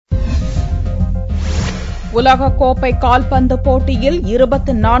உலகக்கோப்பை கால்பந்து போட்டியில்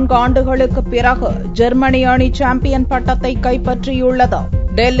 24 ஆண்டுகளுக்கு பிறகு ஜெர்மனி அணி சாம்பியன் பட்டத்தை கைப்பற்றியுள்ளது.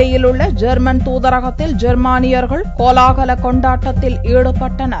 டெல்லியில் உள்ள ஜெர்மன் தூதரகத்தில் ஜெர்மானியர்கள் கோலாகல கொண்டாட்டத்தில்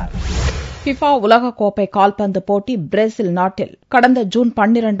ஈடுபட்டனர். FIFA உலகக்கோப்பை கால்பந்து போட்டி பிரேசில் நாட்டில் கடந்த ஜூன்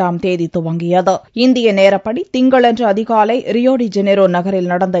 12ஆம் தேதி துவங்கியது. இந்திய நேரப்படி திங்களன்று அதிகாலை ரியோ டி ஜெனீரோ நகரில்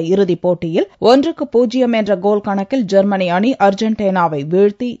நடந்த இறுதிப் போட்டியில் 1-0 என்ற கோல் கணக்கில் ஜெர்மனி அணி அர்ஜென்டினாவை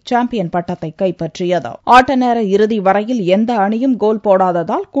வீழ்த்தி சாம்பியன் பட்டத்தை கைப்பற்றியது. ஆட்ட நேர இறுதி வரையில் எந்த அணியும் கோல்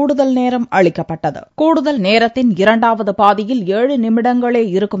போடாததால் கூடுதல் நேரம் அளிக்கப்பட்டது. கூடுதல் நேரத்தின் இரண்டாவது பாதியில் 7 நிமிடங்களே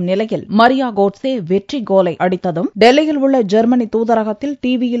இருக்கும் நிலையில் மரியா கோட்ஸே வெற்றி கோலை அடித்ததும் டெல்லியில் உள்ள ஜெர்மனி தூதரகத்தில்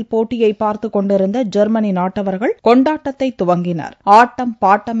டிவியில் போட்டியை பார்த்துக் கொண்டிருந்த ஜெர்மனி நாட்டவர்கள் கொண்டாட்டத்தை துவங்கினர். ஆட்டம்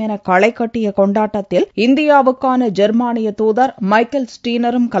பாட்டம் என களை கட்டிய கொண்டாட்டத்தில் இந்தியாவுக்கான ஜெர்மானிய தூதர் மைக்கேல்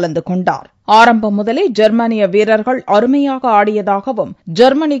ஸ்டீனரும் கலந்து கொண்டார். ஆரம்பம் முதலே ஜெர்மானிய வீரர்கள் அருமையாக ஆடியதாகவும்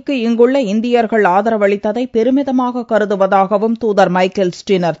ஜெர்மனிக்கு இங்குள்ள இந்தியர்கள் ஆதரவளித்ததை பெருமிதமாக கருதுவதாகவும் தூதர் மைக்கேல்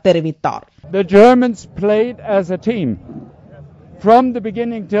ஸ்டீனர் தெரிவித்தார். The Germans played as a team from the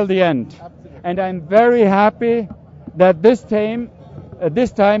beginning till the end, and I'm very happy that this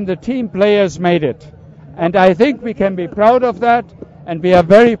time the team players made it, and I think we can be proud of that, and we are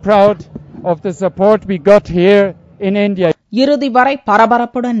very proud of the support we got here in India. இறுதி வரை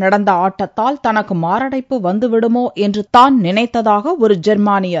பரபரப்புடன் நடந்த ஆட்டத்தால் தனக்கு மாரடைப்பு வந்துவிடுமோ என்று தான் நினைத்ததாக ஒரு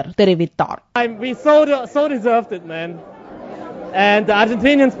ஜெர்மானியர் தெரிவித்தார். We so deserved it, man. And the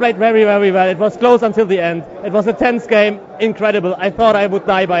Argentinians played very, very well. It was close until the end. It was a tense game, incredible. I thought I would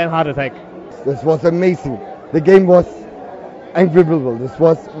die by a heart attack. This was amazing. The game was unbelievable. This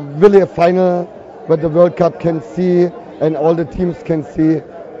was really a final where the World Cup can see and all the teams can see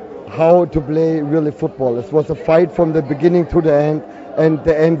how to play really football. This was a fight from the beginning to the end, and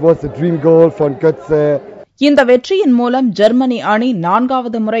the end was a dream goal from Götze. இந்த வெற்றியின் மூலம் Germany அணி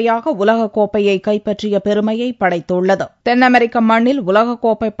 4வது முறையாக உலகக்கோப்பையை கைப்பற்றிய பெருமையை படைத்துள்ளது. தென் அமெரிக்க மண்ணில்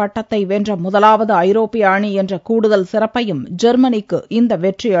உலகக்கோப்பை பட்டத்தை வென்ற முதலாவது ஐரோப்பிய அணி என்ற கூடுதல் சிறப்பையும் ஜெர்மனிக்கு இந்த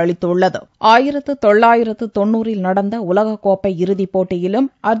வெற்றி அளித்துள்ளது. 1990இல் நடந்த உலகக்கோப்பை இறுதிப்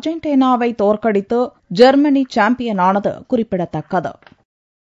போட்டியிலும் அர்ஜென்டினாவை தோற்கடித்து ஜெர்மனி சாம்பியன் ஆனது குறிப்பிடத்தக்கது.